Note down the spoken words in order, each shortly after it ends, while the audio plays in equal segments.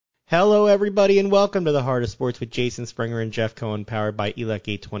Hello, everybody, and welcome to the Heart of Sports with Jason Springer and Jeff Cohen, powered by ELEC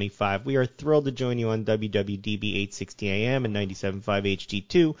 825. We are thrilled to join you on WWDB 860 AM and 97.5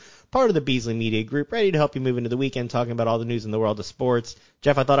 HD2, part of the Beasley Media Group, ready to help you move into the weekend talking about all the news in the world of sports.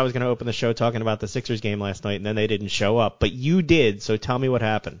 Jeff, I thought I was going to open the show talking about the Sixers game last night, and then they didn't show up, but you did, so tell me what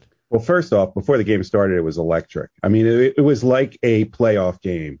happened. Well, first off, before the game started, it was electric. I mean, it was like a playoff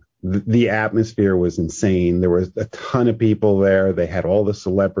game. The atmosphere was insane. There was a ton of people there. They had all the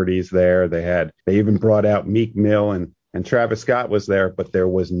celebrities there. They even brought out Meek Mill and Travis Scott was there, but there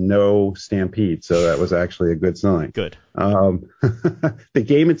was no stampede. So that was actually a good sign. Good. The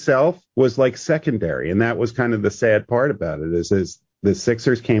game itself was like secondary. And that was kind of the sad part about it is the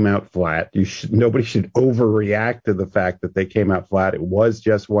Sixers came out flat. Nobody should overreact to the fact that they came out flat. It was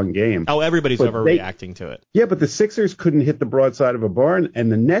just one game. Oh, everybody's overreacting to it. Yeah, but the Sixers couldn't hit the broadside of a barn,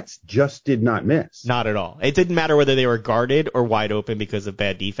 and the Nets just did not miss. Not at all. It didn't matter whether they were guarded or wide open because of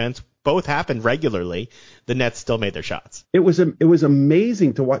bad defense. Both happened regularly. The Nets still made their shots. It was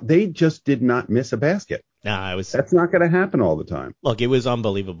amazing to watch. They just did not miss a basket. That's not going to happen all the time. Look, it was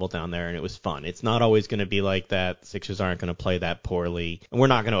unbelievable down there, and it was fun. It's not always going to be like that. Sixers aren't going to play that poorly, and we're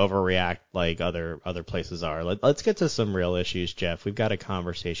not going to overreact like other places are. Let's get to some real issues, Jeff. We've got a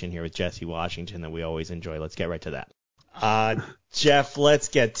conversation here with Jesse Washington that we always enjoy. Let's get right to that. Jeff, let's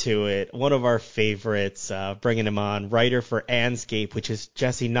get to it. One of our favorites, bringing him on, writer for Anscape, which is,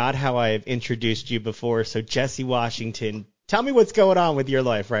 Jesse, not how I have introduced you before. So, Jesse Washington, tell me what's going on with your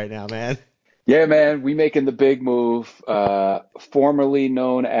life right now, man. Yeah, man, we making the big move, formerly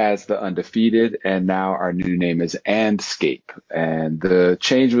known as The Undefeated, and now our new name is Anscape. And the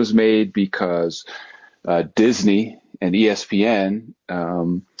change was made because Disney and ESPN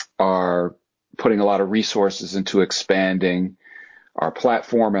are putting a lot of resources into expanding our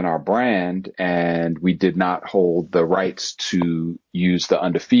platform and our brand, and we did not hold the rights to use The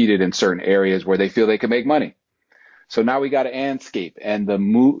Undefeated in certain areas where they feel they can make money. So now we got an Anscape, and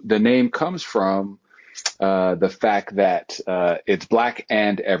the name comes from the fact that it's black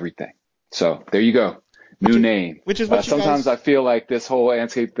and everything. So there you go, new name. Which is what sometimes I feel like this whole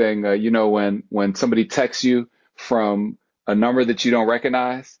Anscape thing. When somebody texts you from a number that you don't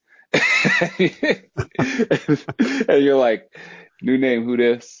recognize, and you're like, new name, who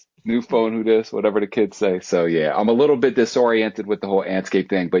this? New phone, who this? Whatever the kids say. So yeah, I'm a little bit disoriented with the whole Anscape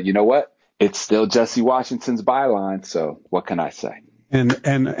thing, but you know what? It's still Jesse Washington's byline, so what can I say? And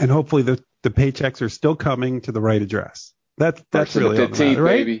hopefully the paychecks are still coming to the right address. That's really the 15th,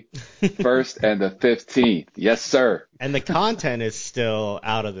 right? baby. First and the 15th. Yes, sir. And the content is still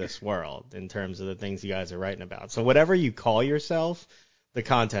out of this world in terms of the things you guys are writing about. So whatever you call yourself, the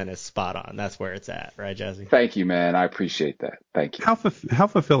content is spot on. That's where it's at, right, Jesse? Thank you, man. I appreciate that. Thank you. How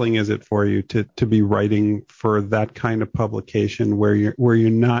fulfilling is it for you to be writing for that kind of publication where you're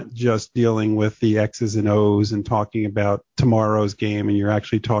not just dealing with the X's and O's and talking about tomorrow's game, and you're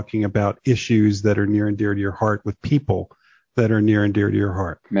actually talking about issues that are near and dear to your heart with people that are near and dear to your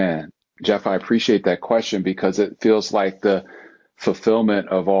heart? Man, Jeff, I appreciate that question because it feels like the fulfillment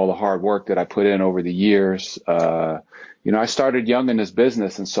of all the hard work that I put in over the years. I started young in this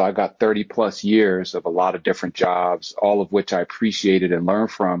business, and so I got 30 plus years of a lot of different jobs, all of which I appreciated and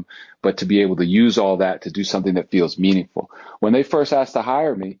learned from, but to be able to use all that to do something that feels meaningful. When they first asked to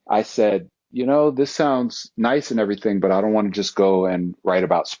hire me, I said, this sounds nice and everything, but I don't want to just go and write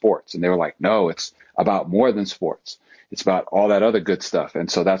about sports. And they were like, no, it's about more than sports. It's about all that other good stuff. And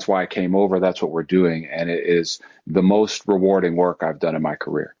so that's why I came over. That's what we're doing. And it is the most rewarding work I've done in my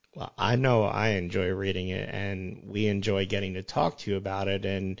career. Well, I know I enjoy reading it, and we enjoy getting to talk to you about it.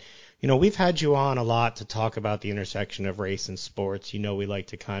 And, we've had you on a lot to talk about the intersection of race and sports. We like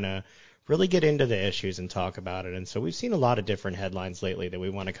to kind of really get into the issues and talk about it. And so we've seen a lot of different headlines lately that we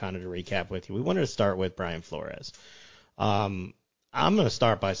want to kind of recap with you. We wanted to start with Brian Flores. I'm going to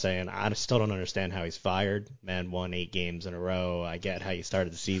start by saying I still don't understand how he's fired. Man won 8 games in a row. I get how you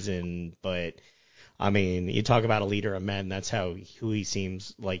started the season, but I mean, you talk about a leader of men. That's who he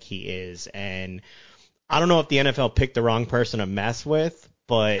seems like he is. And I don't know if the NFL picked the wrong person to mess with,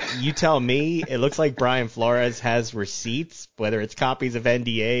 but you tell me, it looks like Brian Flores has receipts, whether it's copies of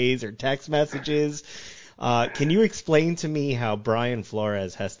NDAs or text messages. Can you explain to me how Brian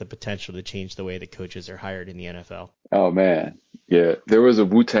Flores has the potential to change the way that coaches are hired in the NFL? Oh, man. Yeah. There was a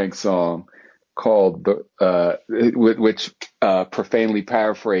Wu-Tang song called which profanely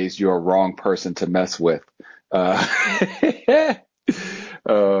paraphrased "You're a wrong person to mess with." Title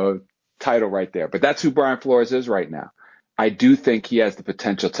right there. But that's who Brian Flores is right now. I do think he has the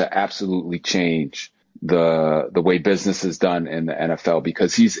potential to absolutely change the way business is done in the NFL,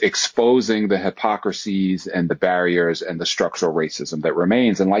 because he's exposing the hypocrisies and the barriers and the structural racism that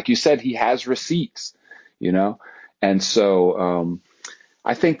remains. And like you said, he has receipts, And so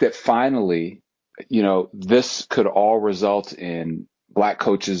I think that finally, this could all result in black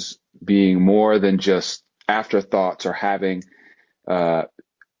coaches being more than just afterthoughts or having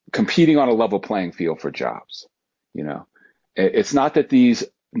competing on a level playing field for jobs. It's not that these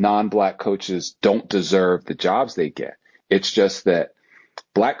non-black coaches don't deserve the jobs they get. It's just that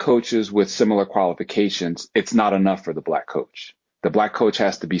black coaches with similar qualifications, it's not enough for the black coach. The black coach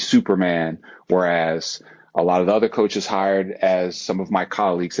has to be Superman, whereas a lot of the other coaches hired, as some of my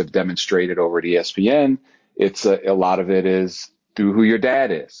colleagues have demonstrated over at ESPN, it's a lot of it is through who your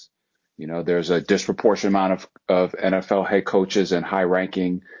dad is. There's a disproportionate amount of NFL head coaches and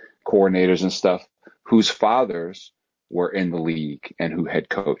high-ranking coordinators and stuff whose fathers were in the league and who head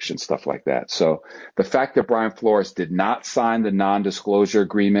coached and stuff like that. So the fact that Brian Flores did not sign the non-disclosure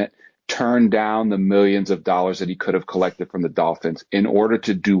agreement, turned down the millions of dollars that he could have collected from the Dolphins in order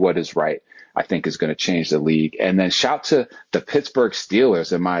to do what is right, I think is going to change the league. And then shout to the Pittsburgh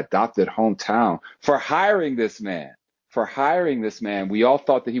Steelers in my adopted hometown for hiring this man. We all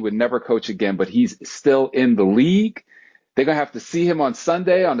thought that he would never coach again, but he's still in the league. They're going to have to see him on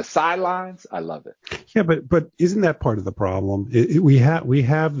Sunday on the sidelines. I love it. Yeah, but isn't that part of the problem? We have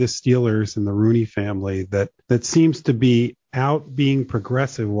the Steelers and the Rooney family that seems to be out being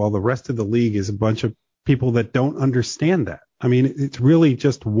progressive, while the rest of the league is a bunch of people that don't understand that. I mean, it's really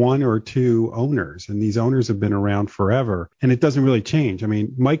just one or two owners, and these owners have been around forever, and it doesn't really change. I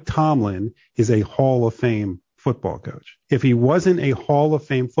mean, Mike Tomlin is a Hall of Fame football coach. If he wasn't a Hall of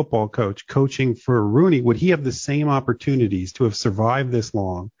Fame football coach coaching for Rooney, would he have the same opportunities to have survived this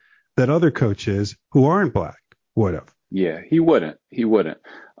long that other coaches who aren't black would have? Yeah, he wouldn't. The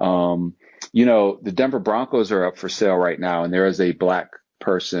Denver Broncos are up for sale right now, and there is a black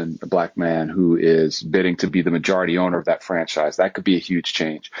man who is bidding to be the majority owner of that franchise. That could be a huge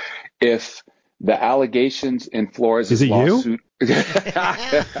change. If the allegations in Flores' lawsuit.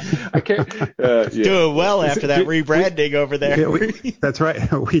 I can't. Doing well after that rebranding over there. Yeah, that's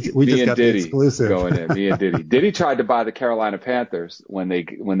right. We just got the exclusive going in. Me and Diddy. Diddy tried to buy the Carolina Panthers when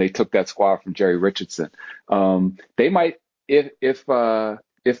they took that squad from Jerry Richardson. They might, if the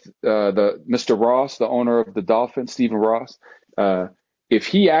Mr. Ross, the owner of the Dolphins, Stephen Ross, if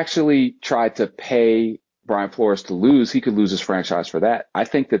he actually tried to pay Brian Flores to lose, he could lose his franchise for that. I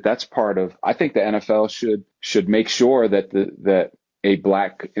think that's part of. I think the NFL should make sure that a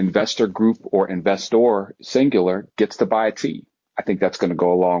black investor group or investor singular gets to buy a team. I think that's going to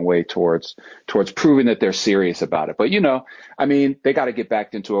go a long way towards proving that they're serious about it. But they got to get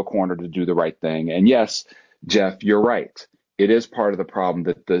backed into a corner to do the right thing. And yes, Jeff, you're right. It is part of the problem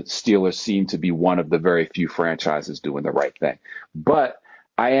that the Steelers seem to be one of the very few franchises doing the right thing. But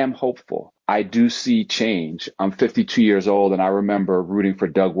I am hopeful. I do see change. I'm 52 years old, and I remember rooting for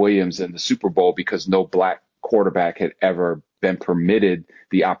Doug Williams in the Super Bowl because no black quarterback had ever been permitted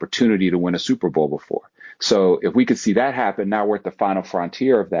the opportunity to win a Super Bowl before. So if we could see that happen, now we're at the final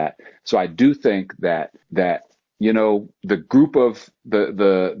frontier of that. So I do think that the group of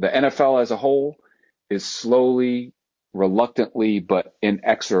the NFL as a whole is slowly, reluctantly, but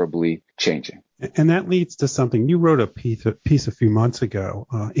inexorably changing. And that leads to something. You wrote a piece a few months ago,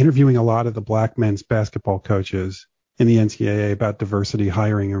 interviewing a lot of the black men's basketball coaches in the NCAA about diversity,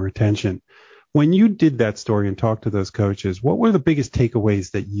 hiring, and retention. When you did that story and talked to those coaches, what were the biggest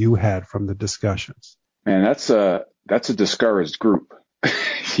takeaways that you had from the discussions? Man, that's a discouraged group,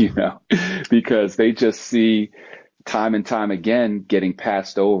 because they just see time and time again getting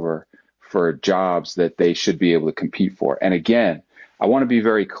passed over for jobs that they should be able to compete for. And again, I want to be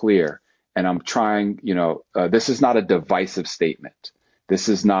very clear. And I'm trying, this is not a divisive statement. This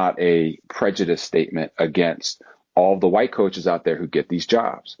is not a prejudice statement against all the white coaches out there who get these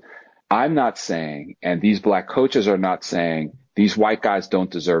jobs. I'm not saying, and these black coaches are not saying, these white guys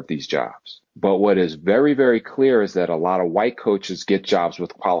don't deserve these jobs. But what is very, very clear is that a lot of white coaches get jobs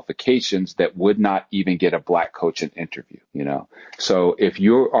with qualifications that would not even get a black coach an interview, So if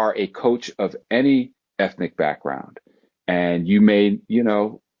you are a coach of any ethnic background and you may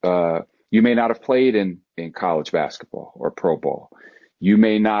not have played in college basketball or pro ball. You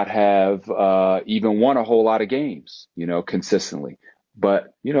may not have even won a whole lot of games, consistently.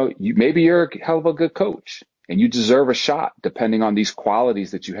 But, maybe you're a hell of a good coach and you deserve a shot depending on these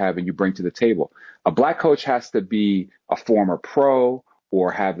qualities that you have and you bring to the table. A black coach has to be a former pro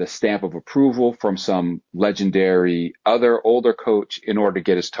or have the stamp of approval from some legendary other older coach in order to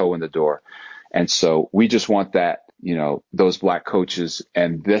get his toe in the door. And so we just want that those black coaches,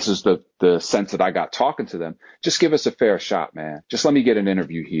 and this is the sense that I got talking to them, just give us a fair shot, man. Just let me get an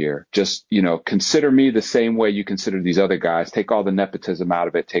interview here. Just, consider me the same way you consider these other guys. Take all the nepotism out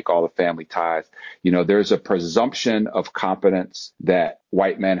of it. Take all the family ties. There's a presumption of competence that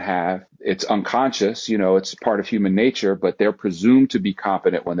white men have. It's unconscious, it's part of human nature, but they're presumed to be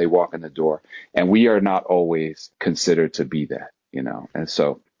competent when they walk in the door. And we are not always considered to be that, and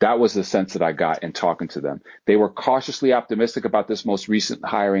so that was the sense that I got in talking to them. They were cautiously optimistic about this most recent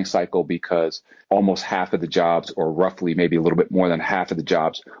hiring cycle because almost half of the jobs, or roughly maybe a little bit more than half of the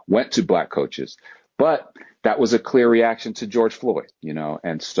jobs, went to black coaches. But that was a clear reaction to George Floyd,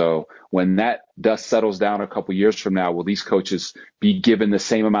 and so when that dust settles down a couple years from now, will these coaches be given the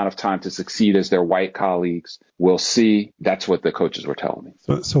same amount of time to succeed as their white colleagues? We'll see. That's what the coaches were telling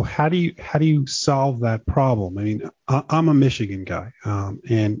me. So how do you solve that problem? I mean, I'm a Michigan guy,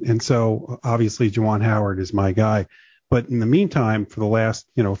 and so obviously Juwan Howard is my guy. But in the meantime, for the last,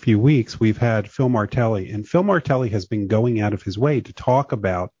 few weeks, we've had Phil Martelli, and Phil Martelli has been going out of his way to talk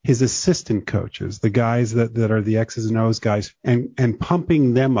about his assistant coaches, the guys that are the X's and O's guys, and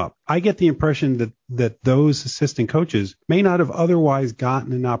pumping them up. I get the impression that those assistant coaches may not have otherwise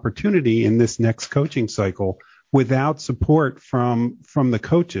gotten an opportunity in this next coaching cycle without support from the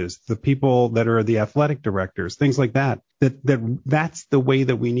coaches, the people that are the athletic directors, things like that. That's the way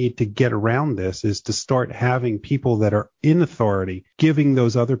that we need to get around this, is to start having people that are in authority giving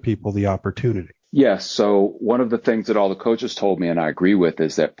those other people the opportunity. Yes. So one of the things that all the coaches told me, and I agree with,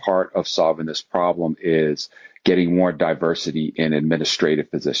 is that part of solving this problem is getting more diversity in administrative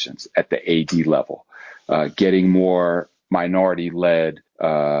positions at the AD level, getting more minority-led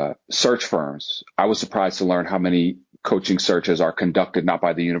search firms. I was surprised to learn how many coaching searches are conducted not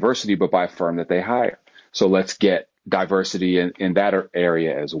by the university, but by a firm that they hire. So let's get diversity in that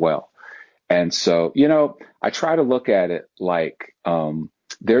area as well. And so, I try to look at it like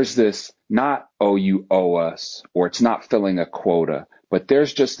there's this not, oh, you owe us, or it's not filling a quota, but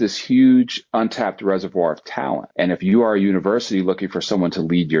there's just this huge untapped reservoir of talent. And if you are a university looking for someone to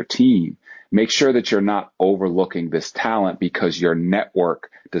lead your team, make sure that you're not overlooking this talent because your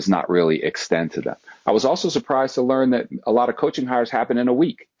network does not really extend to them. I was also surprised to learn that a lot of coaching hires happen in a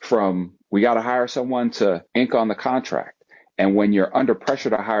week, from we got to hire someone to ink on the contract. And when you're under pressure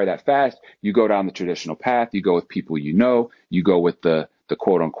to hire that fast, you go down the traditional path. You go with people you go with the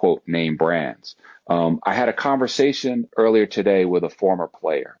quote unquote name brands. I had a conversation earlier today with a former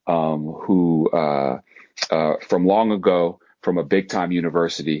player who from long ago, from a big time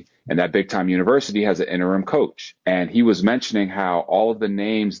university, and that big time university has an interim coach. And he was mentioning how all of the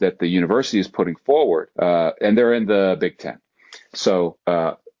names that the university is putting forward, and they're in the Big Ten. So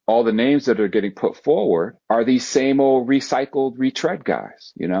all the names that are getting put forward are these same old recycled retread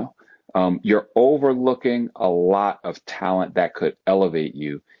guys, You're overlooking a lot of talent that could elevate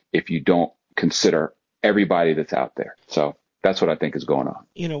you if you don't consider everybody that's out there. So that's what I think is going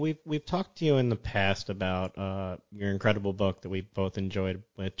on. We've talked to you in the past about your incredible book that we both enjoyed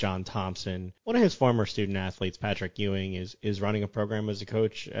with John Thompson. One of his former student athletes, Patrick Ewing, is running a program as a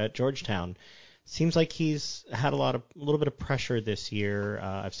coach at Georgetown. Seems like he's had a little bit of pressure this year.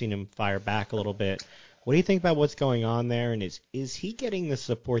 I've seen him fire back a little bit. What do you think about what's going on there? And is he getting the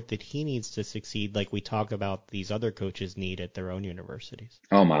support that he needs to succeed, like we talk about these other coaches need at their own universities?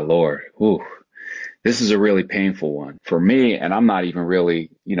 Oh, my Lord. Ooh. This is a really painful one for me. And I'm not even really,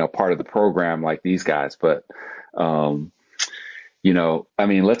 part of the program like these guys. But,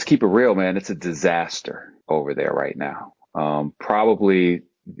 let's keep it real, man. It's a disaster over there right now. Probably,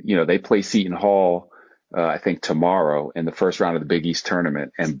 they play Seton Hall, I think tomorrow in the first round of the Big East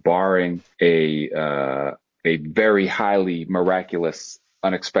tournament, and barring a very highly miraculous,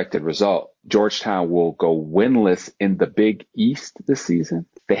 unexpected result, Georgetown will go winless in the Big East this season.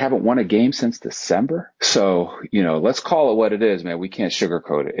 They haven't won a game since December. So, let's call it what it is, man. We can't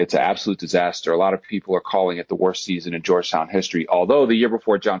sugarcoat it. It's an absolute disaster. A lot of people are calling it the worst season in Georgetown history, although the year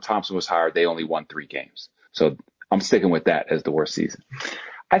before John Thompson was hired, they only won 3 games. So I'm sticking with that as the worst season.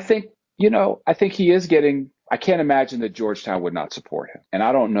 I think he is I can't imagine that Georgetown would not support him. And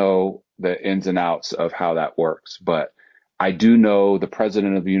I don't know the ins and outs of how that works, but I do know the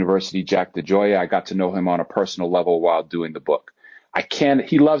president of the university, Jack DeJoya. I got to know him on a personal level while doing the book.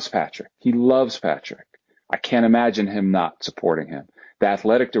 He loves Patrick. I can't imagine him not supporting him. The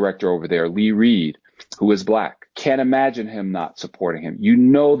athletic director over there, Lee Reed, who is black, can't imagine him not supporting him.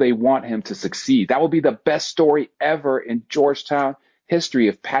 They want him to succeed. That would be the best story ever in Georgetown history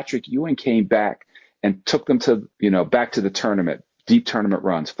if Patrick Ewing came back and took them to, back to the tournament, deep tournament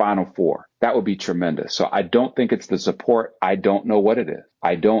runs, Final Four. That would be tremendous. So I don't think it's the support. I don't know what it is.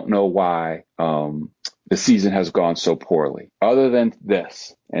 I don't know why the season has gone so poorly. Other than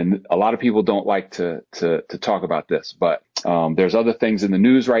this, and a lot of people don't like to talk about this, but there's other things in the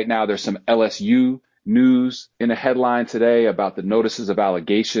news right now. There's some LSU news in a headline today about the notices of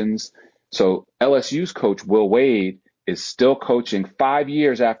allegations. So LSU's coach, Will Wade, is still coaching 5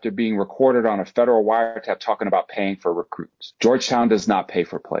 years after being recorded on a federal wiretap talking about paying for recruits. Georgetown does not pay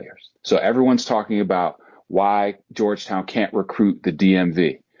for players. So everyone's talking about why Georgetown can't recruit the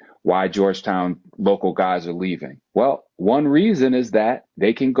DMV, why Georgetown local guys are leaving. Well, one reason is that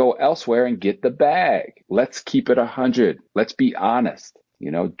they can go elsewhere and get the bag. Let's keep it 100. Let's be honest.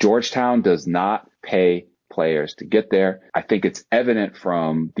 Georgetown does not pay players to get there. I think it's evident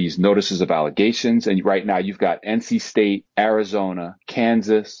from these notices of allegations. And right now you've got NC State, Arizona,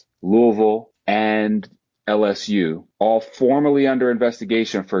 Kansas, Louisville, and LSU all formally under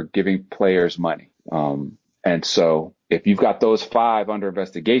investigation for giving players money. And so if you've got those 5 under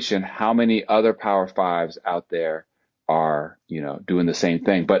investigation, how many other Power Fives out there are, doing the same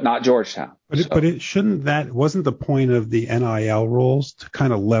thing, but not Georgetown? Wasn't the point of the NIL rules to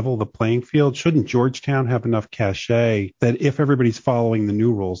kind of level the playing field? Shouldn't Georgetown have enough cachet that if everybody's following the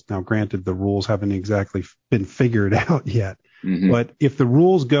new rules, now granted the rules haven't exactly been figured out yet, but if the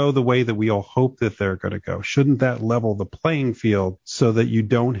rules go the way that we all hope that they're going to go, shouldn't that level the playing field so that you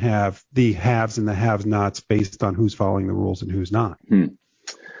don't have the haves and the have-nots based on who's following the rules and who's not?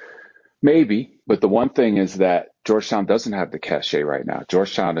 Maybe, but the one thing is that Georgetown doesn't have the cachet right now.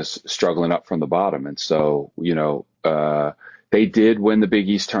 Georgetown is struggling up from the bottom. And so, they did win the Big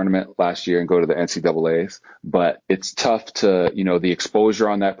East tournament last year and go to the NCAAs, but it's tough to, the exposure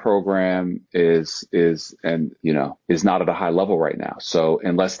on that program is not at a high level right now. So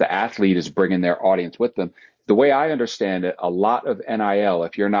unless the athlete is bringing their audience with them, the way I understand it, a lot of NIL,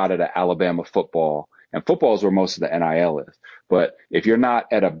 if you're not at an Alabama football, and football is where most of the NIL is, but if you're not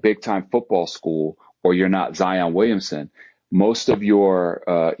at a big time football school or you're not Zion Williamson, most of your,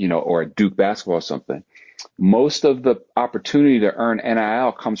 or Duke basketball or something, most of the opportunity to earn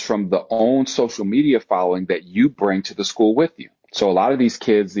NIL comes from the own social media following that you bring to the school with you. So a lot of these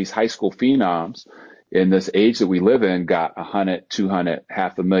kids, these high school phenoms in this age that we live in, got 100, 200,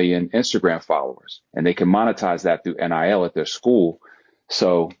 500,000 Instagram followers, and they can monetize that through NIL at their school.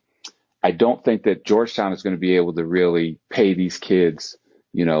 So I don't think that Georgetown is going to be able to really pay these kids,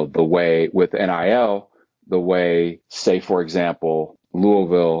 the way with NIL, the way, say, for example,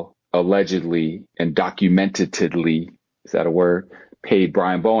 Louisville allegedly and documentedly, is that a word, paid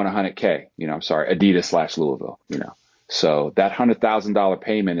Brian Bowen $100K, Adidas / Louisville, So that $100,000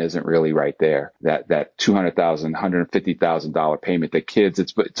 payment isn't really right there. That $200,000, $150,000 payment that kids,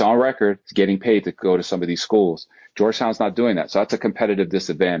 it's on record, it's getting paid to go to some of these schools. Georgetown's not doing that. So that's a competitive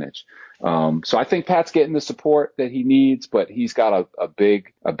disadvantage. So I think Pat's getting the support that he needs, but he's got a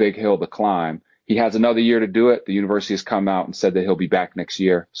big hill to climb. He has another year to do it. The university has come out and said that he'll be back next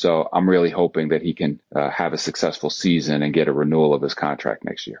year. So I'm really hoping that he can have a successful season and get a renewal of his contract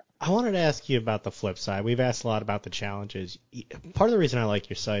next year. I wanted to ask you about the flip side. We've asked a lot about the challenges. Part of the reason I like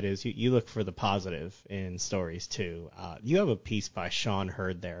your site is you look for the positive in stories too. You have a piece by Sean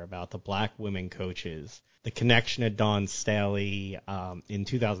Hurd there about the black women coaches, the connection to Dawn Staley. In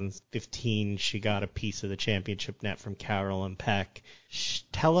 2015, she got a piece of the championship net from Carolyn Peck.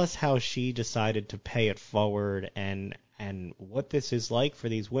 Tell us how she decided to pay it forward and what this is like for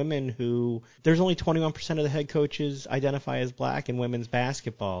these women who there's only 21% of the head coaches identify as black in women's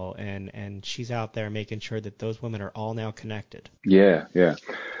basketball, and she's out there making sure that those women are all now connected. Yeah.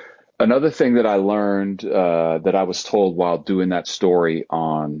 Another thing that I learned that I was told while doing that story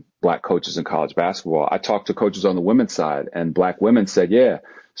on black coaches in college basketball, I talked to coaches on the women's side, and black women said, yeah.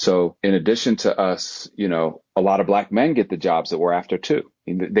 So in addition to us, a lot of black men get the jobs that we're after too.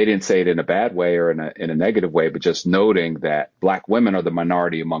 They didn't say it in a bad way or in a negative way, but just noting that black women are the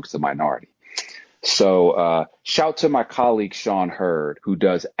minority amongst the minority. So shout to my colleague, Sean Hurd, who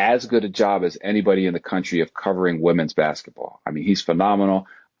does as good a job as anybody in the country of covering women's basketball. I mean, he's phenomenal.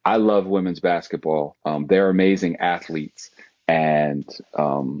 I love women's basketball. They're amazing athletes. And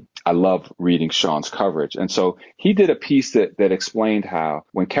I love reading Sean's coverage. And so he did a piece that explained how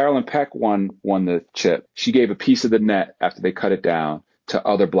when Carolyn Peck won the chip, she gave a piece of the net after they cut it down to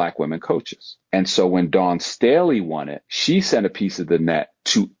other black women coaches. And so when Dawn Staley won it, she sent a piece of the net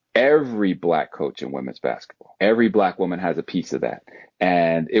to every black coach in women's basketball. Every black woman has a piece of that.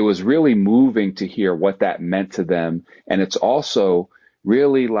 And it was really moving to hear what that meant to them. And it's also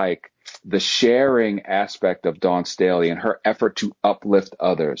really like the sharing aspect of Dawn Staley and her effort to uplift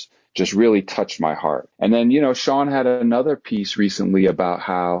others just really touched my heart. And then, Sean had another piece recently about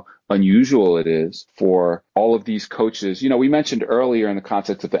how unusual it is for all of these coaches. We mentioned earlier in the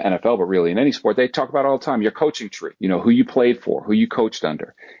context of the NFL, but really in any sport, they talk about all the time, your coaching tree, who you played for, who you coached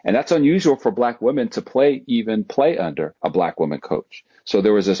under. And that's unusual for Black women to play under a Black woman coach. So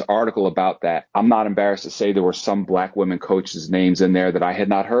there was this article about that. I'm not embarrassed to say there were some Black women coaches' names in there that I had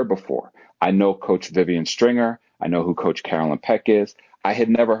not heard before. I know Coach Vivian Stringer. I know who Coach Carolyn Peck is. I had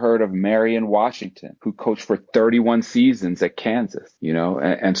never heard of Marion Washington, who coached for 31 seasons at Kansas,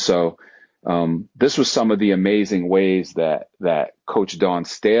 and so this was some of the amazing ways that Coach Dawn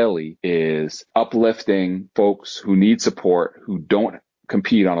Staley is uplifting folks who need support, who don't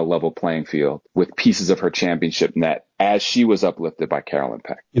compete on a level playing field, with pieces of her championship net as she was uplifted by Carolyn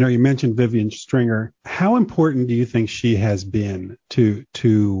Peck. You mentioned Vivian Stringer. How important do you think she has been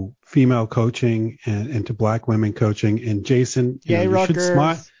to female coaching and to Black women coaching? And Jason, you should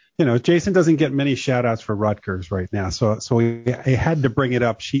smile. Jason doesn't get many shout outs for Rutgers right now. So I had to bring it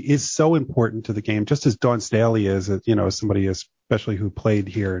up. She is so important to the game, just as Dawn Staley is, somebody especially who played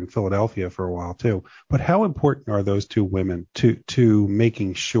here in Philadelphia for a while too. But how important are those two women to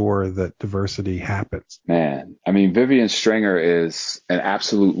making sure that diversity happens? Man, Vivian Stringer is an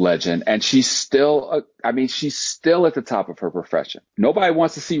absolute legend, and she's still at the top of her profession. Nobody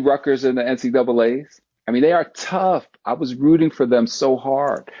wants to see Rutgers in the NCAAs. They are tough. I was rooting for them so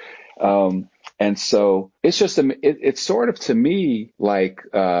hard. And so it's just, it's sort of to me like,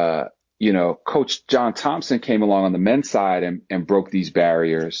 Coach John Thompson came along on the men's side and broke these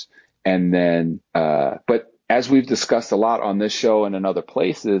barriers. And then, but as we've discussed a lot on this show and in other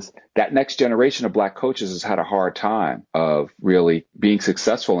places, that next generation of Black coaches has had a hard time of really being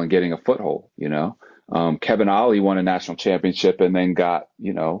successful and getting a foothold. Kevin Ollie won a national championship and then got,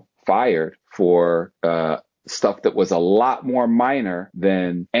 fired for stuff that was a lot more minor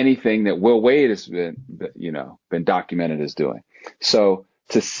than anything that Will Wade has been documented as doing. So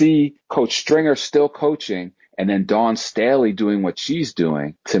to see Coach Stringer still coaching and then Dawn Staley doing what she's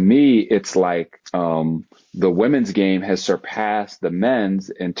doing, to me, it's like the women's game has surpassed the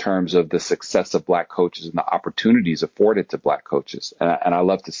men's in terms of the success of Black coaches and the opportunities afforded to Black coaches. And I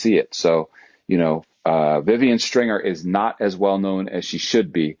love to see it. So, Vivian Stringer is not as well known as she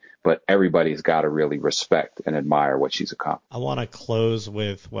should be, but everybody's got to really respect and admire what she's accomplished. I want to close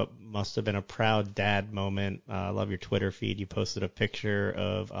with what must have been a proud dad moment. I love your Twitter feed. You posted a picture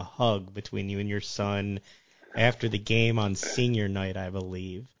of a hug between you and your son after the game on senior night, I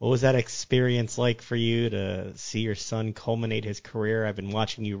believe. What was that experience like for you to see your son culminate his career? I've been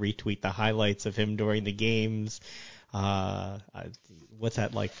watching you retweet the highlights of him during the games. What's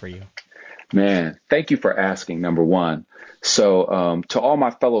that like for you? Man, thank you for asking, number one. So to all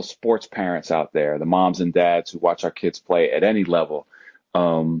my fellow sports parents out there, the moms and dads who watch our kids play at any level,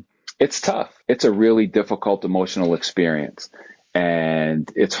 it's tough. It's a really difficult emotional experience.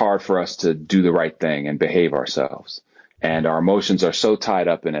 And it's hard for us to do the right thing and behave ourselves. And our emotions are so tied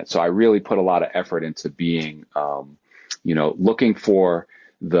up in it. So I really put a lot of effort into being, looking for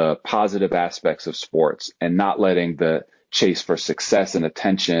the positive aspects of sports and not letting the chase for success and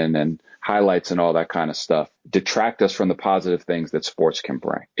attention and highlights and all that kind of stuff detract us from the positive things that sports can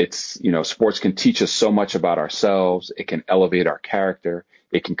bring. Sports can teach us so much about ourselves. It can elevate our character.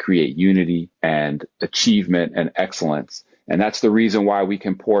 It can create unity and achievement and excellence. And that's the reason why we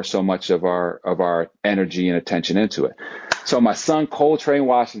can pour so much of our energy and attention into it. So my son, Coltrane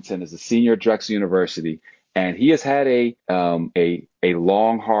Washington, is a senior at Drexel University, and he has had a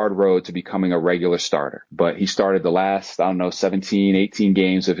long, hard road to becoming a regular starter. But he started the last, 17, 18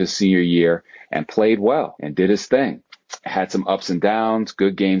 games of his senior year and played well and did his thing. Had some ups and downs,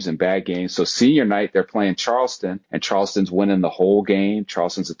 good games and bad games. So senior night, they're playing Charleston, and Charleston's winning the whole game.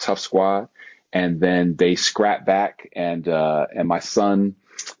 Charleston's a tough squad. And then they scrap back, and my son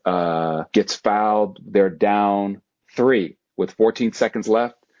gets fouled. They're down 3 with 14 seconds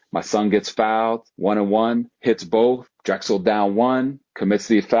left. My son gets fouled, 1-on-1, hits both. Drexel down 1, commits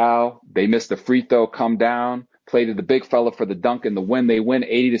the foul. They miss the free throw, come down, play to the big fella for the dunk and the win. They win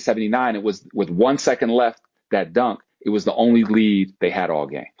 80-79. It was with 1 second left, that dunk. It was the only lead they had all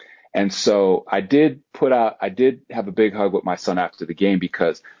game. And so I did have a big hug with my son after the game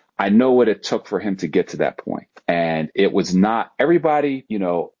because I know what it took for him to get to that point. And it was not everybody,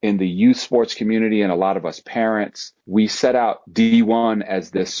 in the youth sports community and a lot of us parents, we set out D1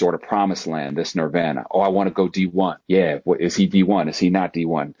 as this sort of promised land, this nirvana. Oh, I want to go D1. Yeah. Is he D1? Is he not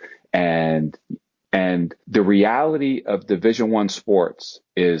D1? And And the reality of Division I sports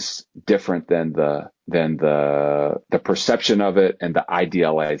is different than the perception of it and the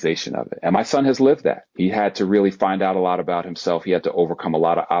idealization of it. And my son has lived that. He had to really find out a lot about himself. He had to overcome a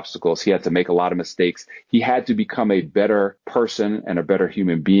lot of obstacles. He had to make a lot of mistakes. He had to become a better person and a better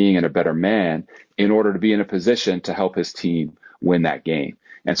human being and a better man in order to be in a position to help his team win that game.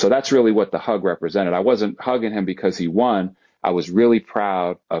 And so that's really what the hug represented. I wasn't hugging him because he won. I was really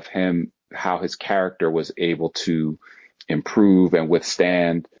proud of him, how his character was able to improve and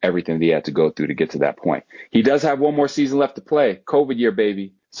withstand everything that he had to go through to get to that point. He does have one more season left to play. COVID year,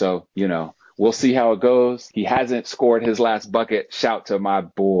 baby. So, we'll see how it goes. He hasn't scored his last bucket. Shout to my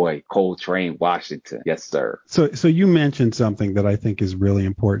boy, Coltrane Washington. Yes, sir. So you mentioned something that I think is really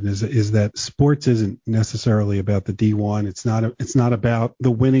important is that sports isn't necessarily about the D1. It's not about the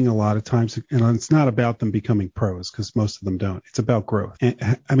winning a lot of times, and it's not about them becoming pros because most of them don't. It's about growth.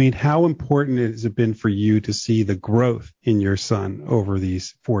 And, I mean, how important has it been for you to see the growth in your son over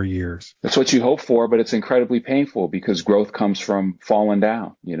these 4 years? That's what you hope for, but it's incredibly painful because growth comes from falling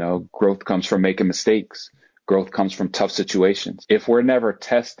down. Growth comes from making mistakes. Growth comes from tough situations. If we're never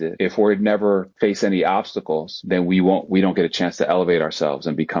tested, if we never face any obstacles, then we don't get a chance to elevate ourselves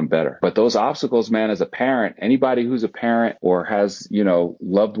and become better. But those obstacles, man, as a parent, anybody who's a parent or has,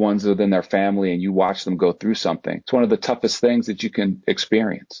 loved ones within their family and you watch them go through something, it's one of the toughest things that you can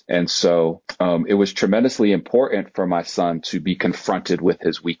experience. And so, it was tremendously important for my son to be confronted with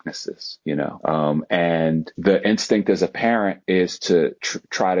his weaknesses, and the instinct as a parent is to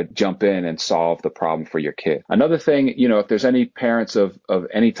try to jump in and solve the problem for your kid. Another thing, if there's any parents of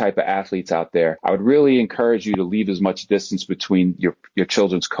any type of athletes out there, I would really encourage you to leave as much distance between your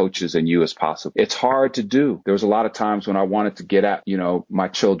children's coaches and you as possible. It's hard to do. There was a lot of times when I wanted to get at, my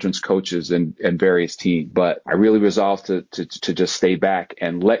children's coaches and various teams, but I really resolved to just stay back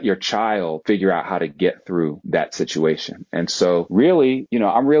and let your child figure out how to get through that situation. And so really,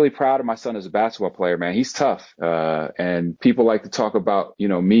 I'm really proud of my son as a basketball player, man. He's tough. And people like to talk about,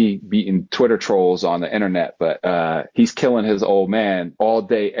 me beating Twitter trolls on the internet. But he's killing his old man all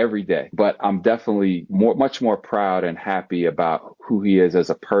day, every day. But I'm definitely much more proud and happy about who he is as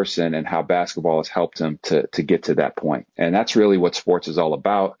a person and how basketball has helped him to get to that point. And that's really what sports is all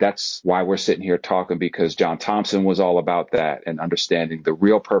about. That's why we're sitting here talking, because John Thompson was all about that and understanding the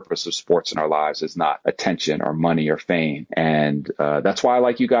real purpose of sports in our lives is not attention or money or fame. And that's why I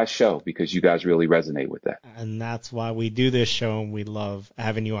like you guys' show, because you guys really resonate with that. And that's why we do this show, and we love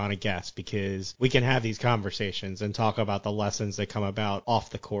having you on a guest, because we can have these conversations and talk about the lessons that come about off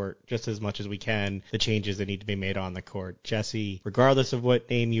the court just as much as we can the changes that need to be made on the court. Jesse, regardless of what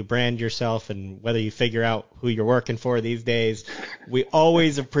name you brand yourself and whether you figure out who you're working for these days, we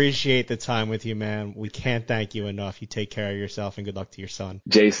always appreciate the time with you, man. We can't thank you enough. You take care of yourself, and good luck to your son.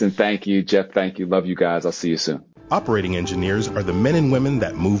 Jason, thank you. Jeff, thank you. Love you guys. I'll see you soon. Operating engineers are the men and women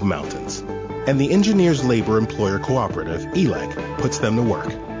that move mountains. And the Engineers Labor Employer Cooperative, ELEC, puts them to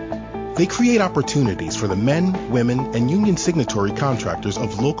work. They create opportunities for the men, women, and union signatory contractors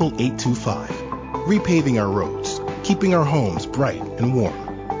of Local 825, repaving our roads, keeping our homes bright and warm,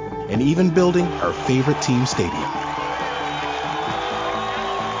 and even building our favorite team stadium.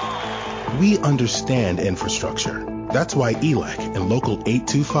 We understand infrastructure. That's why ELEC and Local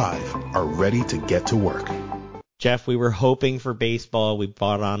 825 are ready to get to work. Jeff, we were hoping for baseball. We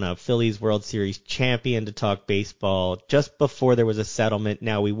brought on a Phillies World Series champion to talk baseball just before there was a settlement.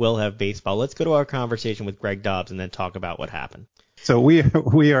 Now we will have baseball. Let's go to our conversation with Greg Dobbs and then talk about what happened. So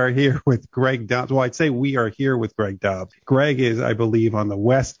we are here with Greg Dobbs. Well, I'd say we are here with Greg Dobbs. Greg is, I believe, on the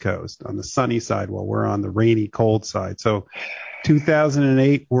West Coast, on the sunny side, while we're on the rainy, cold side. So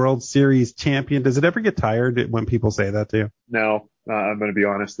 2008 World Series champion. Does it ever get tired when people say that to you? No, I'm going to be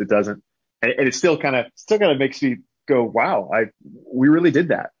honest. It doesn't. And it still kind of makes me go, wow, we really did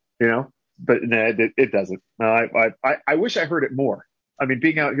that, but no, it doesn't. I wish I heard it more. I mean,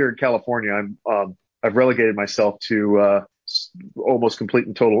 being out here in California, I've relegated myself to, almost complete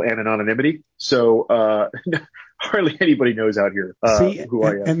and total anonymity. So, hardly anybody knows out here, who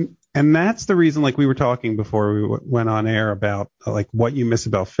I am. And that's the reason, like we were talking before we went on air about like what you miss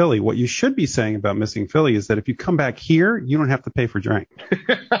about Philly. What you should be saying about missing Philly is that if you come back here, you don't have to pay for drink.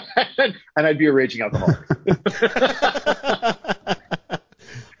 And I'd be a raging alcoholic.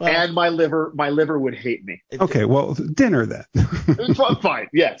 And my liver would hate me. Okay, well, dinner then. Fine.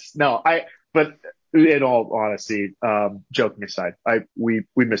 Yes. No, but in all honesty, joking aside, we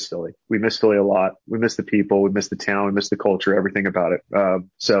miss Philly. We miss Philly a lot. We miss the people. We miss the town. We miss the culture, everything about it.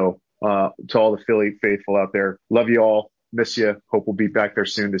 So to all the Philly faithful out there, love you all. Miss you. Hope we'll be back there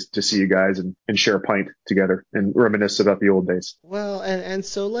soon to see you guys and share a pint together and reminisce about the old days. Well, and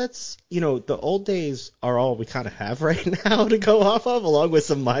so let's, the old days are all we kind of have right now to go off of, along with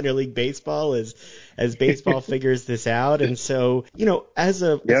some minor league baseball as baseball figures this out. And so, as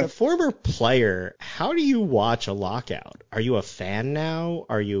a former player, how do you watch a lockout? Are you a fan now?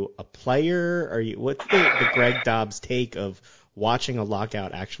 Are you a player? What's the Greg Dobbs take of watching a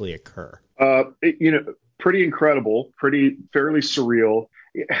lockout actually occur? Pretty incredible, fairly surreal.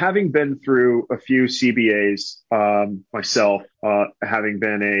 Having been through a few CBAs myself, having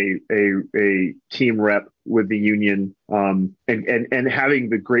been a team rep with the union, and having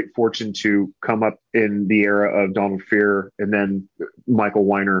the great fortune to come up in the era of Donald Fear and then Michael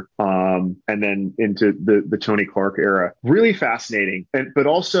Weiner, and then into the Tony Clark era, really fascinating. But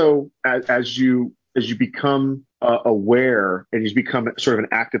also as you become aware and you become sort of an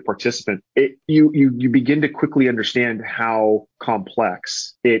active participant, you begin to quickly understand how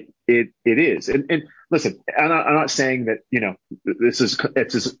complex it is. And listen, I'm not saying that it's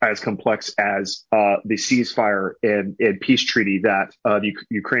as complex as the ceasefire and peace treaty that the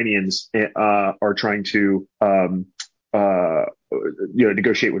Ukrainians are trying to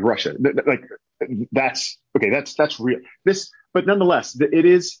negotiate with Russia. Like that's okay. That's real. But nonetheless, it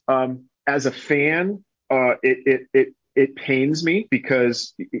is as a fan. It pains me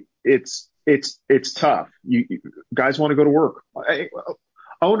because it's tough. You guys want to go to work.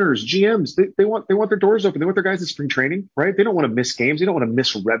 Owners, GMs, they want their doors open. They want their guys in spring training, right? They don't want to miss games. They don't want to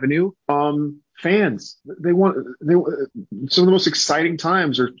miss revenue. Fans, some of the most exciting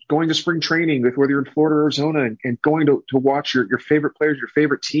times are going to spring training, whether you're in Florida or Arizona, and going to watch your favorite players, your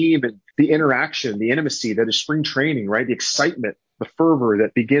favorite team, and the interaction, the intimacy that is spring training, right? The excitement, the fervor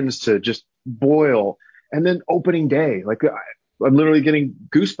that begins to just boil. And then opening day, like I'm literally getting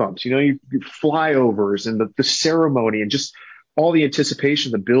goosebumps, you flyovers and the ceremony and just all the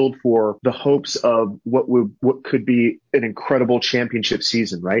anticipation, the build for the hopes of what could be an incredible championship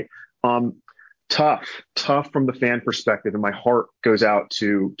season, right? Tough from the fan perspective. And my heart goes out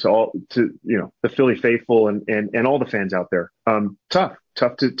to the Philly faithful and all the fans out there. Tough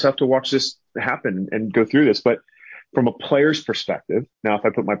to watch this happen and go through this. But from a player's perspective, now, if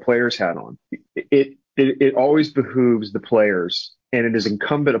I put my player's hat on, it always behooves the players, and it is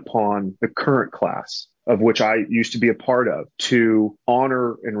incumbent upon the current class, of which I used to be a part of, to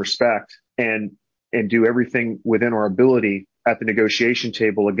honor and respect and do everything within our ability at the negotiation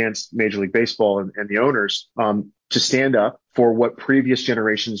table against Major League Baseball and the owners, to stand up for what previous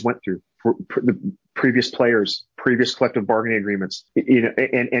generations went through, for the previous players, previous collective bargaining agreements,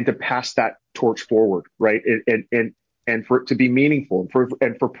 and to pass that torch forward, right? And for it to be meaningful,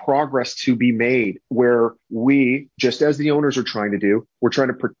 and for progress to be made, where we, just as the owners are trying to do, we're trying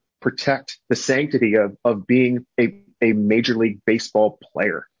to protect the sanctity of being a Major League Baseball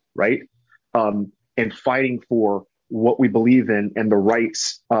player, right? And fighting for what we believe in and the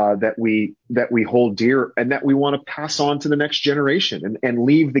rights that we hold dear and that we want to pass on to the next generation, and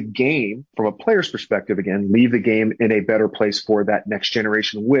leave the game, from a player's perspective, again, leave the game in a better place for that next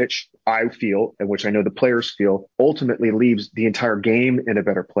generation, which I feel, and which I know the players feel, ultimately leaves the entire game in a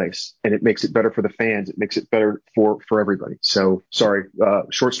better place. And it makes it better for the fans. It makes it better for everybody. So sorry,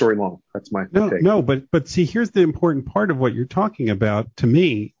 short story long. That's my take. No, but see, here's the important part of what you're talking about to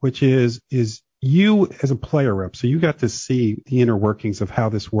me, which is you as a player rep. So you got to see the inner workings of how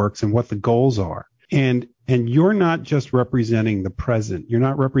this works and what the goals are. And you're not just representing the present. You're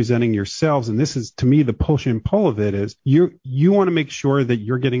not representing yourselves. And this is, to me, the push and pull of it is you want to make sure that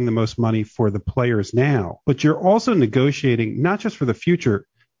you're getting the most money for the players now, but you're also negotiating not just for the future,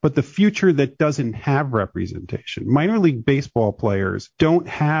 but the future that doesn't have representation. Minor league baseball players don't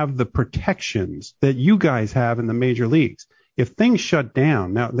have the protections that you guys have in the major leagues. If things shut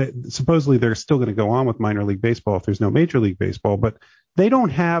down, now supposedly they're still going to go on with minor league baseball if there's no Major League Baseball, but they don't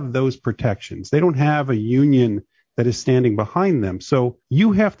have those protections. They don't have a union that is standing behind them. So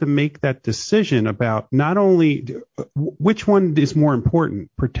you have to make that decision about not only which one is more important,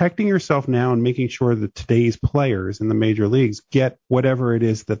 protecting yourself now and making sure that today's players in the major leagues get whatever it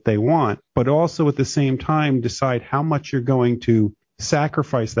is that they want, but also at the same time decide how much you're going to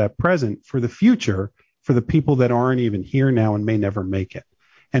sacrifice that present for the future for the people that aren't even here now and may never make it.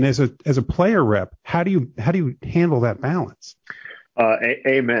 And as a player rep, how do you handle that balance?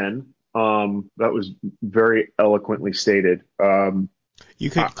 Amen. That was very eloquently stated. You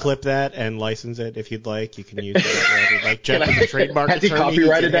could clip that and license it if you'd like. You can use it wherever. Like Jeff is a trademark Has he attorney.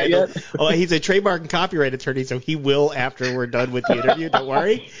 copyrighted that yet? Oh, he's a trademark and copyright attorney, so he will after we're done with the interview. Don't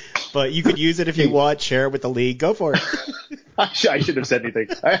worry. But you could use it if you want. Share it with the league. Go for it. I shouldn't have said anything.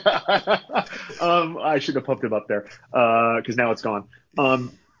 I should have pumped him up there because now it's gone.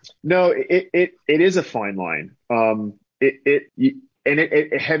 No, it is a fine line.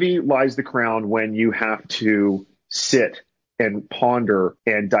 It heavy lies the crown when you have to sit and ponder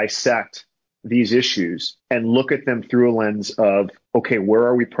and dissect these issues and look at them through a lens of, okay, where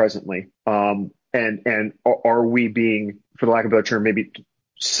are we presently? And are we being, for the lack of a better term, maybe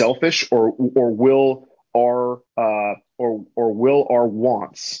selfish, or will our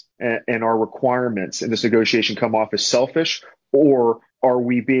wants and our requirements in this negotiation come off as selfish, or are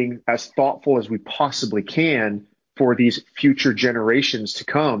we being as thoughtful as we possibly can for these future generations to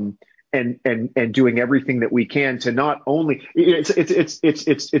come, and doing everything that we can to not only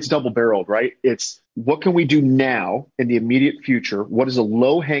it's double barreled, right? It's what can we do now in the immediate future? What is a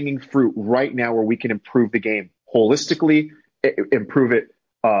low hanging fruit right now where we can improve the game holistically, improve it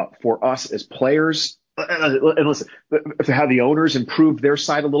for us as players, and listen, to have the owners improve their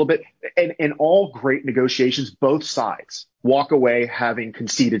side a little bit, and all great negotiations, both sides walk away having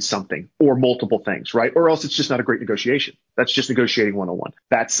conceded something or multiple things, right? Or else it's just not a great negotiation. That's just negotiating 101.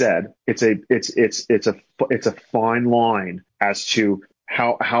 That said, it's a fine line as to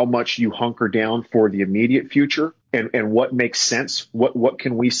how much you hunker down for the immediate future, and what makes sense. What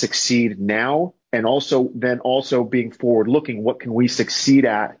can we succeed now? And also being forward looking, what can we succeed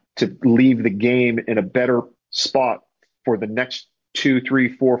at to leave the game in a better spot for the next 2,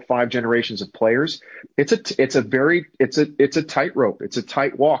 3, 4, 5 generations of players? It's a tightrope. It's a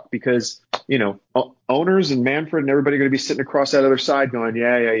tight walk, because, owners and Manfred and everybody are going to be sitting across that other side going,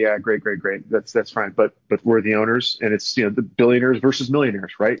 yeah, great. That's fine. But we're the owners, and it's, the billionaires versus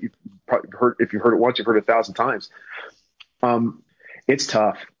millionaires, right? You've probably heard, if you've heard it once, you've heard it 1,000 times. It's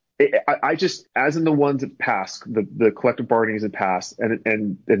tough. I just, as in the ones that passed, the collective bargainings that passed,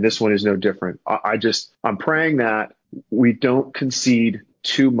 and this one is no different. I'm praying that we don't concede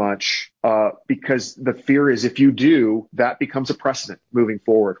too much, because the fear is, if you do, that becomes a precedent moving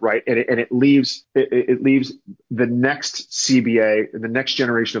forward, right? And it leaves the next CBA and the next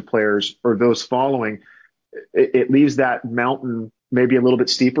generation of players, or those following, it leaves that mountain maybe a little bit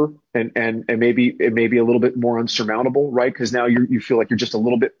steeper, and maybe a little bit more unsurmountable, right? Because now you feel like you're just a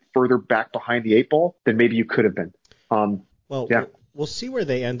little bit further back behind the 8 ball than maybe you could have been. Yeah. We'll see where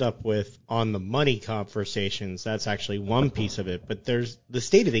they end up with on the money conversations. That's actually one piece of it. But there's the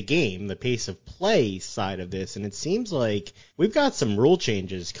state of the game, the pace of play side of this. And it seems like we've got some rule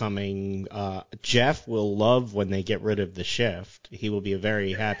changes coming. Jeff will love when they get rid of the shift. He will be a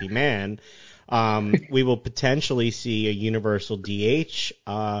very happy man. We will potentially see a universal DH.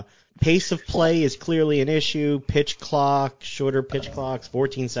 Pace of play is clearly an issue. Pitch clock, shorter pitch clocks,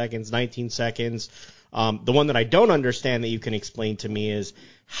 14 seconds, 19 seconds. The one that I don't understand that you can explain to me is,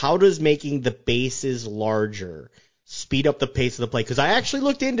 how does making the bases larger speed up the pace of the play? Because I actually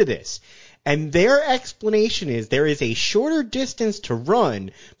looked into this, and their explanation is there is a shorter distance to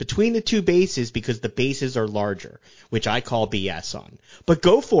run between the two bases because the bases are larger, which I call BS on. But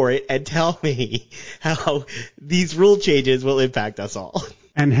go for it and tell me how these rule changes will impact us all.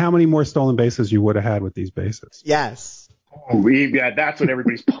 And how many more stolen bases you would have had with these bases. Yes. Yeah, that's what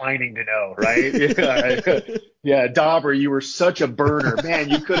everybody's pining to know, right? Yeah, Dauber, you were such a burner. Man,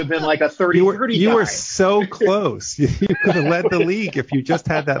 you could have been like a 30-30 You guy. were so close. You could have led the league if you just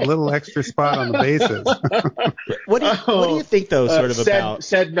had that little extra spot on the bases. What do you think, though, about...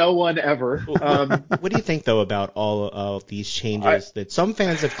 Said no one ever. What do you think, though, about all of these changes that some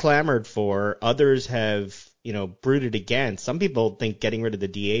fans have clamored for, others have... brooded against? Some people think getting rid of the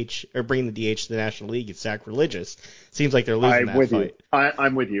DH or bringing the DH to the National League is sacrilegious. Seems like they're losing that fight.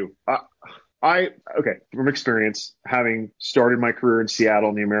 I'm with you. Okay, from experience, having started my career in Seattle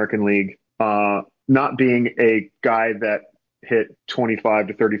in the American League, not being a guy that hit 25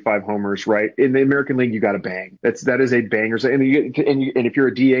 to 35 homers, right? In the American League, you got to bang. That is a banger. And if you're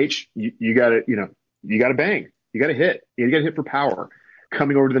a DH, you got to bang. You got to hit. You got to hit for power.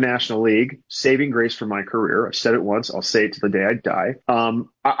 Coming over to the National League, saving grace for my career. I've said it once. I'll say it to the day I die.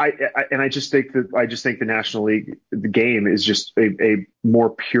 I just think the National League, the game is just a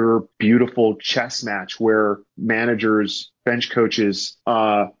more pure, beautiful chess match where managers, bench coaches,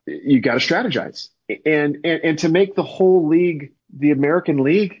 you got to strategize. And to make the whole league, the American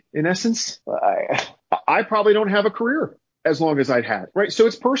League, in essence, I probably don't have a career as long as I'd had, right? So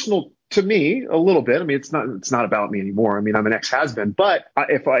it's personal to me a little bit. I mean, it's not about me anymore. I mean, I'm an ex-has-been, but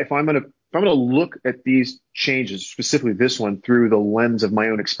if I'm going to I'm going to look at these changes, specifically this one, through the lens of my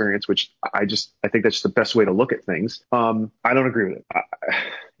own experience, which I think that's the best way to look at things. I don't agree with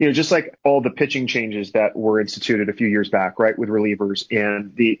it. Just like all the pitching changes that were instituted a few years back, right, with relievers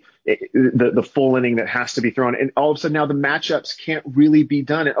and the full inning that has to be thrown, and all of a sudden now the matchups can't really be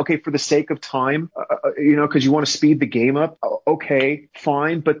done. Okay, for the sake of time, because you want to speed the game up. Okay,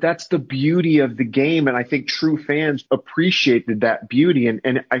 fine, but that's the beauty of the game, and I think true fans appreciated that beauty,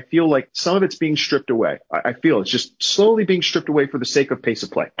 and I feel like some of it's being stripped away. I feel it's just slowly being stripped away for the sake of pace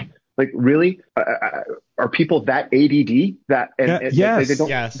of play. Like, really, are people that ADD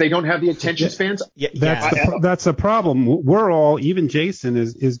yes. they don't have the attention spans? That's a problem. We're all, even Jason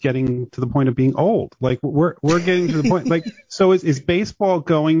is getting to the point of being old. Like we're getting to the point. Like, so is baseball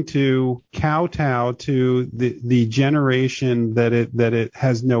going to kowtow to the generation that it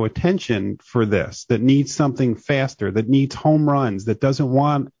has no attention for this, that needs something faster, that needs home runs, that doesn't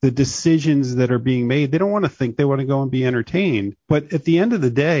want the decisions that are being made? They don't want to think, they want to go and be entertained. But at the end of the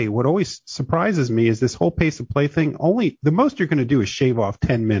day, what always surprises me is this whole pace of play thing. Only the most you're going to do is shave off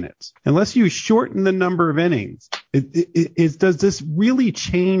 10 minutes. Unless you shorten the number of innings, does this really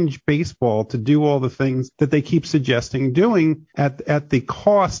change baseball to do all the things that they keep suggesting doing at the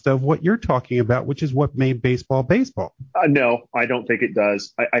cost of what you're talking about, which is what made baseball baseball? No, I don't think it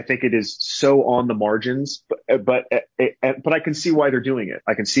does. I think it is so on the margins, but I can see why they're doing it.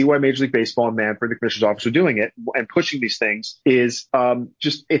 I can see why Major League Baseball and Manfred, the commissioner's office, are doing it and pushing these things. Is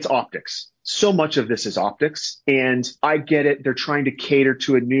just, it's optics. So much of this is optics, and I get it. They're trying to cater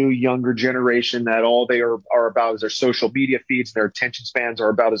to a new, younger generation that all they are about is their social media feeds. Their attention spans are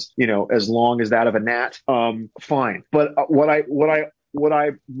about as long as that of a gnat. Fine. But what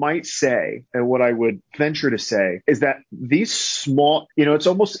I might say, and what I would venture to say, is that these small, it's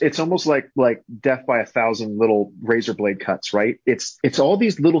almost like death by 1,000 little razor blade cuts, right? It's all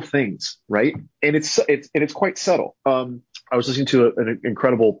these little things, right? And it's quite subtle. I was listening to an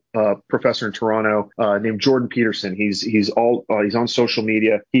incredible professor in Toronto named Jordan Peterson. He's on social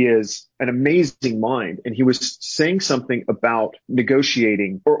media. He is an amazing mind, and he was saying something about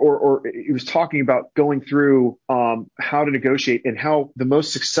negotiating, or he was talking about going through how to negotiate, and how the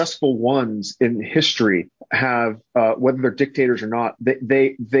most successful ones in history have, whether they're dictators or not,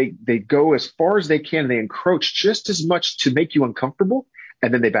 they go as far as they can. They encroach just as much to make you uncomfortable,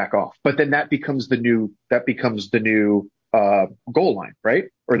 and then they back off. But then that becomes the new goal line, right?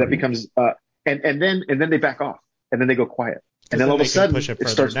 Or that becomes and then they back off, and then they go quiet, and then all of a sudden it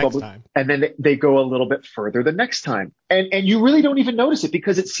starts bubbling, and then they go a little bit further the next time, and you really don't even notice it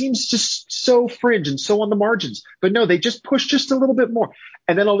because it seems just so fringe and so on the margins. But no, they just push just a little bit more,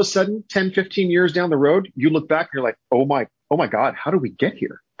 and then all of a sudden 10, 15 years down the road, you look back and you're like, oh my God, how did we get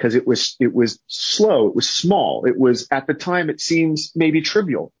here? Because it was slow, it was small, it was, at the time it seems maybe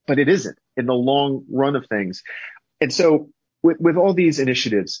trivial, but it isn't in the long run of things. And so with all these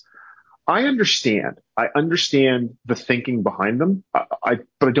initiatives, I understand the thinking behind them, but I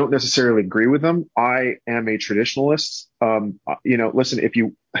don't necessarily agree with them. I am a traditionalist. Listen, if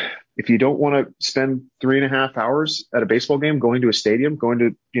you don't want to spend 3.5 hours at a baseball game, going to a stadium, going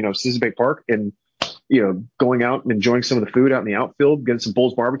to Citizens Bank Park, and going out and enjoying some of the food out in the outfield, getting some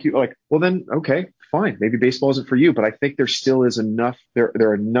Bulls barbecue, like, well then, okay, fine, maybe baseball isn't for you. But I think there still is enough. There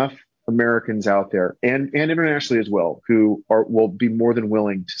are enough Americans out there, and internationally as well, who will be more than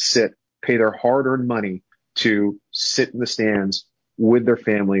willing to pay their hard-earned money to sit in the stands with their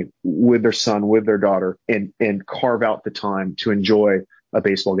family, with their son, with their daughter, and carve out the time to enjoy a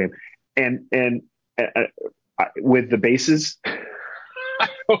baseball game. And with the bases, I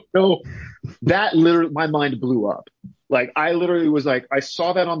don't know. That literally, my mind blew up. Like, I literally was like, I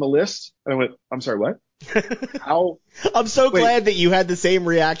saw that on the list, and I went, I'm sorry, what? How? I'm so glad that you had the same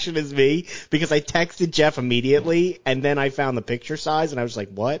reaction as me, because I texted Jeff immediately, and then I found the picture size, and I was like,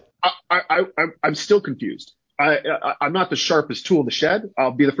 what? I'm still confused. I'm not the sharpest tool in the shed,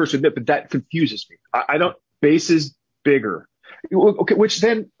 I'll be the first to admit, but that confuses me. I don't, bases bigger. Okay, which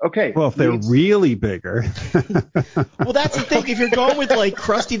then, okay. Well, if they're really bigger. Well, that's the thing. If you're going with like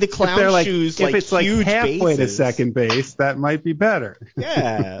Krusty the Clown shoes, if it's like huge halfway bases to second base, that might be better.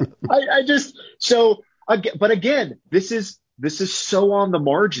 Yeah. But again, this is so on the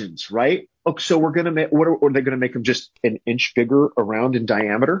margins, right? Okay, so we're gonna make, are they gonna make them just an inch bigger around in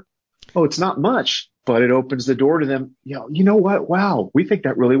diameter? Oh, it's not much, but it opens the door to them. You know what? Wow, we think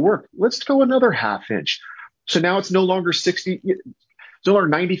that really worked. Let's go another half inch. So now it's no longer 60, it's no longer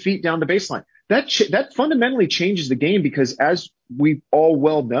 90 feet down the baseline. That fundamentally changes the game, because as we all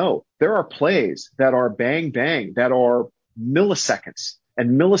well know, there are plays that are bang, bang, that are milliseconds,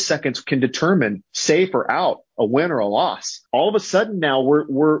 and milliseconds can determine safe or out, a win or a loss. All of a sudden now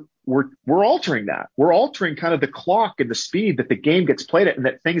we're we're altering that. We're altering kind of the clock and the speed that the game gets played at and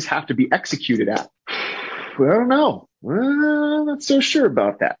that things have to be executed at. I don't know. I'm not so sure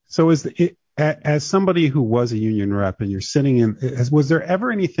about that. So as somebody who was a union rep and you're sitting in, was there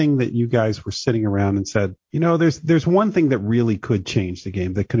ever anything that you guys were sitting around and said, there's one thing that really could change the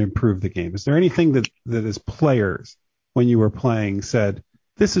game, that could improve the game? Is there anything that as players, when you were playing, said,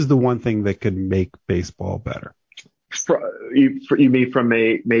 this is the one thing that could make baseball better? You mean from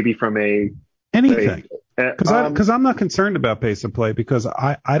a anything? Because I'm not concerned about pace of play, because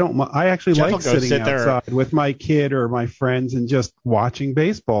I actually Jeff like sitting outside with my kid or my friends and just watching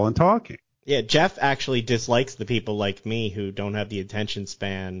baseball and talking. Yeah, Jeff actually dislikes the people like me who don't have the attention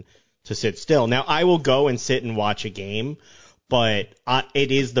span to sit still. Now, I will go and sit and watch a game, but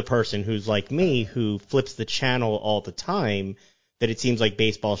it is the person who's like me who flips the channel all the time that it seems like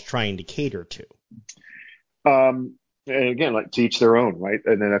baseball's trying to cater to. And again, like, to each their own, right?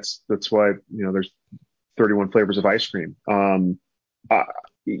 And then that's why, there's 31 flavors of ice cream.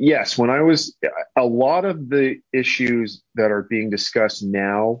 Yes, a lot of the issues that are being discussed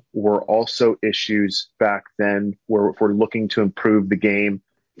now were also issues back then where if we're looking to improve the game.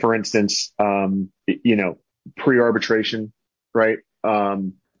 For instance, pre-arbitration, right?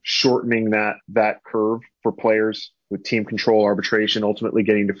 Shortening that curve for players with team control, arbitration, ultimately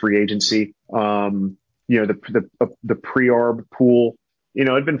getting to free agency. The pre-arb pool,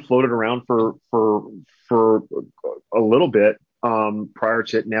 had been floated around for a little bit prior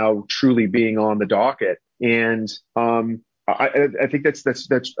to it now truly being on the docket. And I think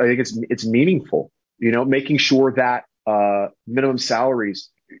it's meaningful, making sure that minimum salaries,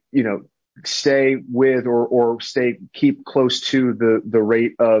 stay with or keep close to the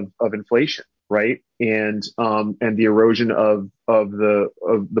rate of inflation, right? And the erosion of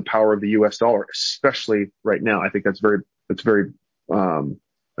the power of the US dollar, especially right now. I think it's very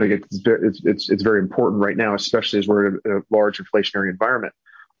important right now, especially as we're in a large inflationary environment.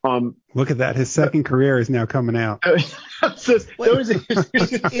 Look at that. His second career is now coming out. It's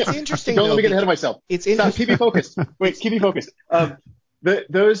interesting. Don't let me get ahead of myself. Stop. Keep me focused. Keep me focused.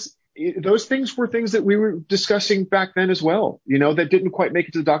 Those things were things that we were discussing back then as well, that didn't quite make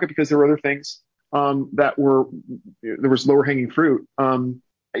it to the docket because there were other things there was lower hanging fruit.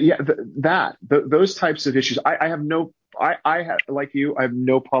 Those types of issues. I have like you, I have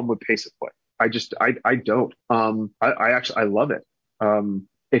no problem with pace of play. I don't. I love it.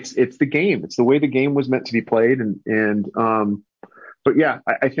 It's the game. It's the way the game was meant to be played. But yeah,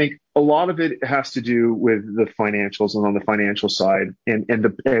 I think a lot of it has to do with the financials and on the financial side and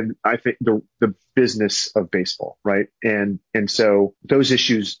I think the business of baseball, right? And so those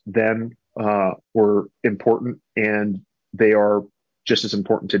issues then were important, and they are just as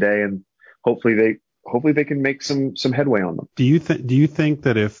important today, and hopefully they can make some headway on them. Do you think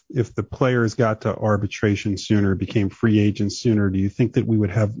that if the players got to arbitration sooner, became free agents sooner, do you think that we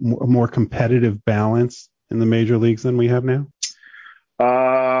would have a more competitive balance in the major leagues than we have now?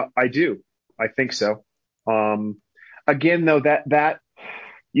 I do. I think so. Again, though, that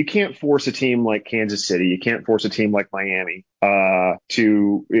you can't force a team like Kansas City, you can't force a team like Miami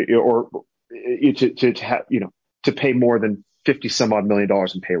to pay more than $50 some odd million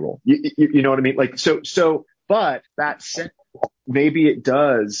in payroll. You know what I mean? Like, so, but that said, maybe it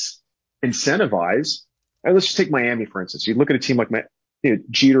does incentivize. Let's just take Miami, for instance. You look at a team like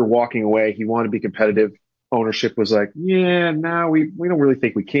Jeter walking away. He wanted to be competitive. Ownership was like, yeah, no, we don't really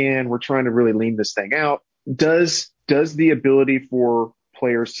think we can. We're trying to really lean this thing out. Does the ability for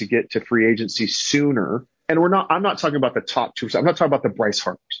players to get to free agency sooner? And I'm not talking about the top two. I'm not talking about the Bryce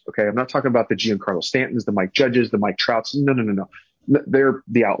Harpers. Okay. I'm not talking about the Giancarlo Stantons, the Mike Judges, the Mike Trouts. No. They're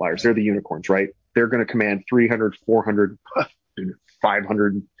the outliers. They're the unicorns, right? They're going to command $300, $400,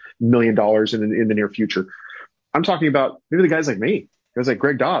 $500 million in the near future. I'm talking about maybe the guys like me, guys like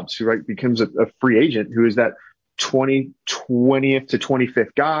Greg Dobbs, who becomes a free agent, who is that 20th to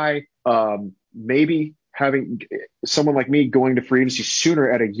 25th guy. Maybe having someone like me going to free agency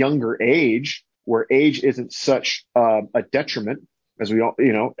sooner at a younger age, where age isn't such a detriment, as we all,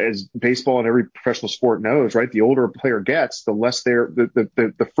 as baseball and every professional sport knows, right? The older a player gets, the less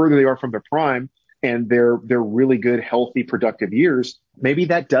the further they are from their prime, and they're really good, healthy, productive years. Maybe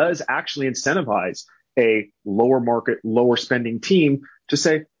that does actually incentivize a lower market, lower spending team to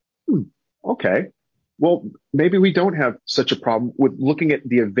say, okay, well, maybe we don't have such a problem with looking at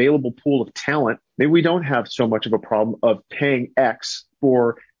the available pool of talent. Maybe we don't have so much of a problem of paying X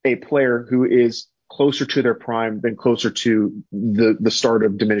for a player who is closer to their prime than closer to the start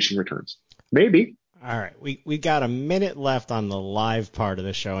of diminishing returns. Maybe. All right. We got a minute left on the live part of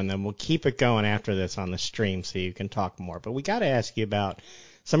the show, and then we'll keep it going after this on the stream so you can talk more. But we got to ask you about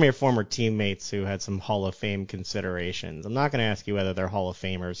some of your former teammates who had some Hall of Fame considerations. I'm not going to ask you whether they're Hall of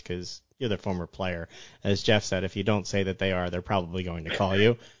Famers because you're their former player. As Jeff said, if you don't say that they are, they're probably going to call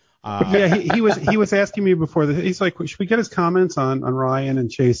you. Yeah, he was asking me before this. He's like, should we get his comments on Ryan and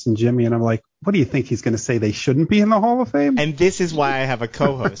Chase and Jimmy? And I'm like, what do you think he's going to say? They shouldn't be in the Hall of Fame? And this is why I have a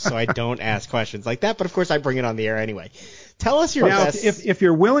co-host, so I don't ask questions like that. But of course, I bring it on the air anyway. Tell us your best. If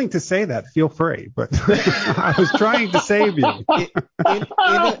you're willing to say that, feel free. But I was trying to save you.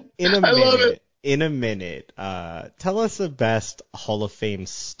 In a minute, tell us the best Hall of Fame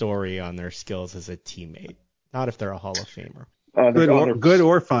story on their skills as a teammate. Not if they're a Hall of Famer. Good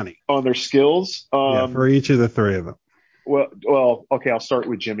or funny. On their skills? For each of the three of them. Well, okay, I'll start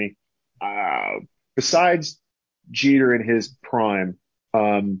with Jimmy. Besides Jeter in his prime,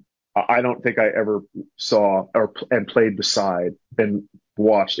 I don't think I ever saw and played beside and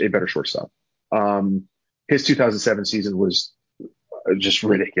watched a better shortstop. His 2007 season was just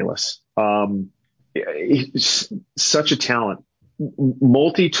ridiculous. He's such a talent,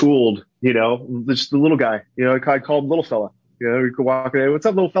 multi-tooled, just the little guy, I called him little fella. You could walk away. What's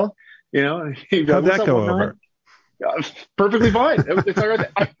up, little fella? How'd that go over? Perfectly fine. It's all right.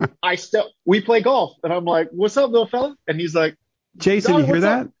 We play golf, and I'm like, "What's up, little fella?" And he's like, "Jason, you hear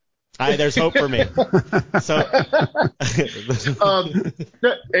that?" There's hope for me. So,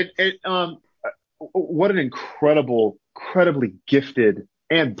 what an incredibly gifted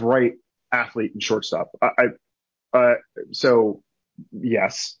and bright athlete and shortstop. So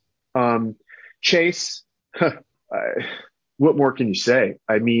yes, Chase. What more can you say?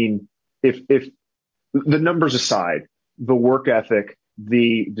 I mean, if the numbers aside, the work ethic,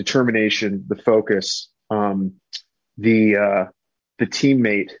 the determination, the focus, the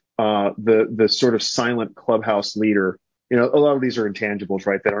teammate, the sort of silent clubhouse leader, a lot of these are intangibles,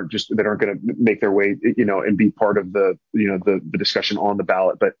 right? That aren't going to make their way, and be part of the discussion on the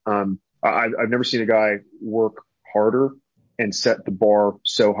ballot. But I've never seen a guy work harder and set the bar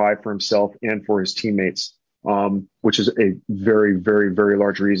so high for himself and for his teammates. Which is a very, very, very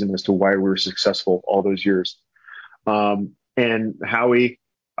large reason as to why we were successful all those years. And Howie,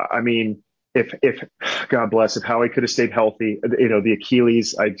 I mean, if God bless, if Howie could have stayed healthy, the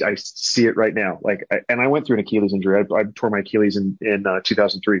Achilles, I see it right now. And I went through an Achilles injury. I tore my Achilles in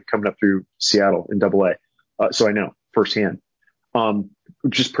 2003, coming up through Seattle in AA. So I know firsthand.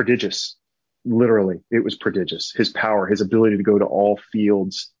 Just prodigious. Literally, it was prodigious. His power, his ability to go to all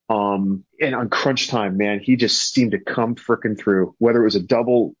fields. And on crunch time, man, he just seemed to come frickin' through, whether it was a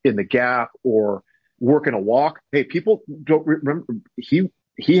double in the gap or working a walk. Hey, people don't remember. He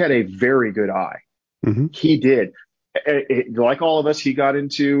had a very good eye. Mm-hmm. He did. Like all of us, he got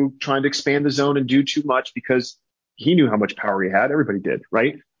into trying to expand the zone and do too much because he knew how much power he had. Everybody did,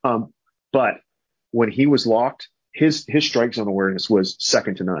 right? But when he was locked, his strike zone awareness was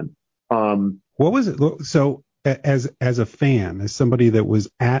second to none. What was it? So as a fan, as somebody that was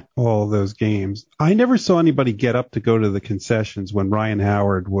at all those games, I never saw anybody get up to go to the concessions when Ryan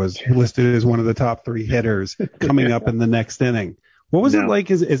Howard was listed as one of the top three hitters coming up in the next inning. What was it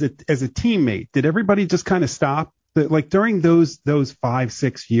like as a teammate? Did everybody just kind of stop? Like during those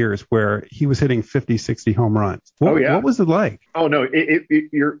 5-6 years where he was hitting 50, 60 home runs. What was it like? Oh no,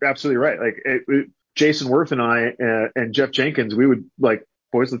 you're absolutely right. Jason Worth and I and Jeff Jenkins, we would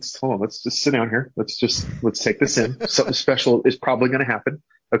boys, let's just sit down here. Let's take this in. Something special is probably going to happen.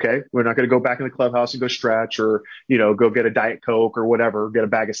 Okay. We're not going to go back in the clubhouse and go stretch or, go get a Diet Coke or whatever, get a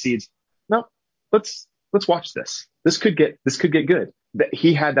bag of seeds. No, let's watch this. This could get good.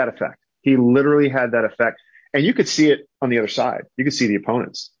 He had that effect. He literally had that effect. And you could see it on the other side. You could see the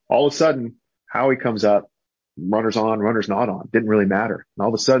opponents. All of a sudden, Howie comes up, runners on, runners not on. Didn't really matter. And all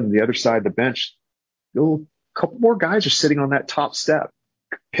of a sudden, the other side of the bench, a couple more guys are sitting on that top step.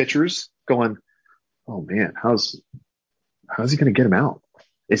 Pitchers going, oh man, how's he going to get him out?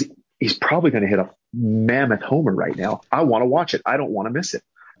 He's probably going to hit a mammoth homer right now. I want to watch it. I don't want to miss it.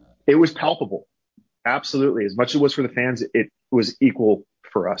 It was palpable. Absolutely. As much as it was for the fans, it was equal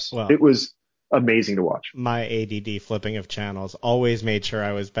for us. Well, it was amazing to watch. My ADD flipping of channels always made sure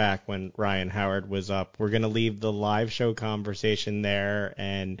I was back when Ryan Howard was up. We're going to leave the live show conversation there,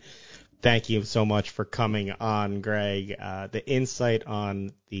 and thank you so much for coming on, Greg. The insight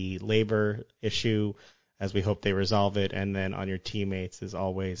on the labor issue, as we hope they resolve it, and then on your teammates is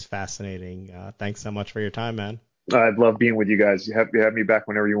always fascinating. Thanks so much for your time, man. I'd love being with you guys. You have me back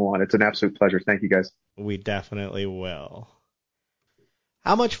whenever you want. It's an absolute pleasure. Thank you, guys. We definitely will.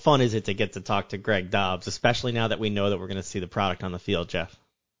 How much fun is it to get to talk to Greg Dobbs, especially now that we know that we're going to see the product on the field, Jeff?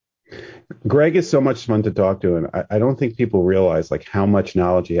 Greg is so much fun to talk to, and I don't think people realize how much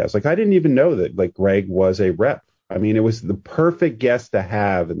knowledge he has. I didn't even know that Greg was a rep. I mean, it was the perfect guest to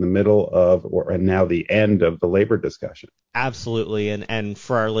have in the middle of, and now the end of the labor discussion. Absolutely, and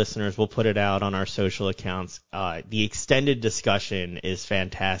for our listeners, we'll put it out on our social accounts. The extended discussion is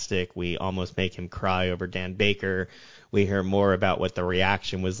fantastic. We almost make him cry over Dan Baker. We hear more about what the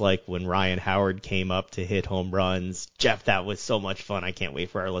reaction was like when Ryan Howard came up to hit home runs. Jeff, that was so much fun. I can't wait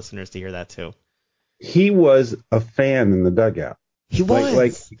for our listeners to hear that too. He was a fan in the dugout. He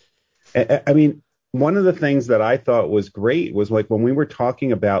was. I mean, one of the things that I thought was great was like when we were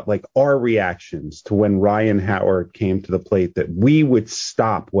talking about like our reactions to when Ryan Howard came to the plate, that we would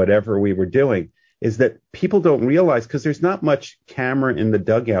stop whatever we were doing, is that people don't realize, because there's not much camera in the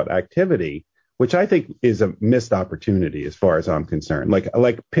dugout activity, which I think is a missed opportunity as far as I'm concerned.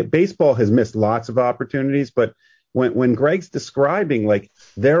 Baseball has missed lots of opportunities, but when Greg's describing, like,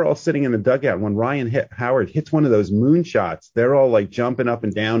 they're all sitting in the dugout, when Ryan Howard hits one of those moonshots, they're all like jumping up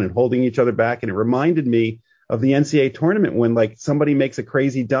and down and holding each other back. And it reminded me of the NCAA tournament when like somebody makes a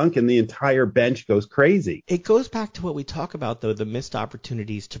crazy dunk and the entire bench goes crazy. It goes back to what we talk about, though, the missed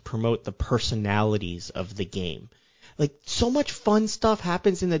opportunities to promote the personalities of the game. Like, so much fun stuff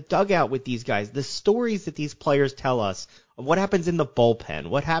happens in the dugout with these guys. The stories that these players tell us of what happens in the bullpen,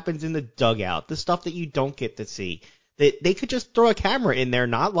 what happens in the dugout, the stuff that you don't get to see. They could just throw a camera in there,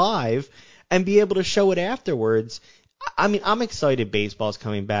 not live, and be able to show it afterwards. I mean, I'm excited baseball's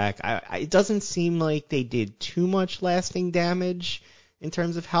coming back. It doesn't seem like they did too much lasting damage in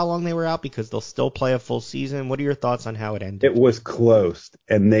terms of how long they were out, because they'll still play a full season. What are your thoughts on how it ended? It was close,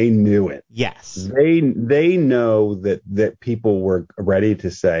 and they knew it. Yes. They know that people were ready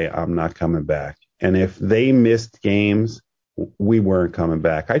to say, I'm not coming back. And if they missed games, we weren't coming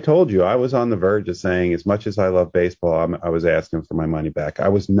back. I told you, I was on the verge of saying, as much as I love baseball, I was asking for my money back. I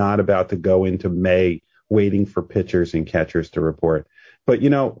was not about to go into May waiting for pitchers and catchers to report. But, you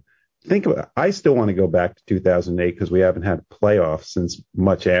know, think about it. I still want to go back to 2008 because we haven't had playoffs since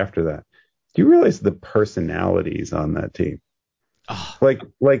much after that. Do you realize the personalities on that team? Oh.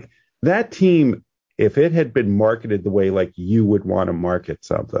 Like that team, if it had been marketed the way like you would want to market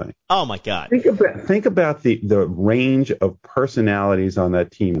something. Oh my God. Think about the range of personalities on that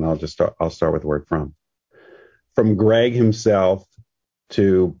team, and I'll start with the word from Greg himself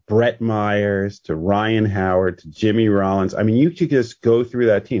to Brett Myers, to Ryan Howard, to Jimmy Rollins. I mean, you could just go through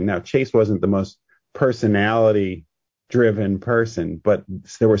that team. Now, Chase wasn't the most personality-driven person, but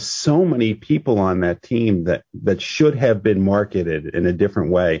there were so many people on that team that should have been marketed in a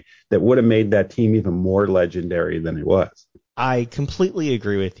different way that would have made that team even more legendary than it was. I completely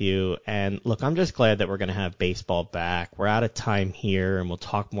agree with you. And look, I'm just glad that we're going to have baseball back. We're out of time here, and we'll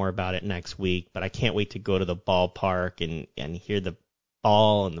talk more about it next week. But I can't wait to go to the ballpark and hear the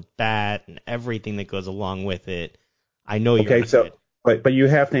ball and the bat and everything that goes along with it. I know you're okay. But you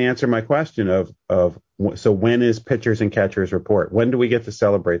have to answer my question so when is pitchers and catchers report? When do we get to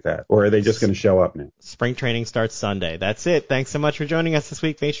celebrate that? Or are they just going to show up now? Spring training starts Sunday. That's it. Thanks so much for joining us this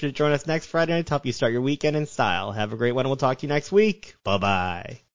week. Make sure to join us next Friday night to help you start your weekend in style. Have a great one, and we'll talk to you next week. Bye-bye.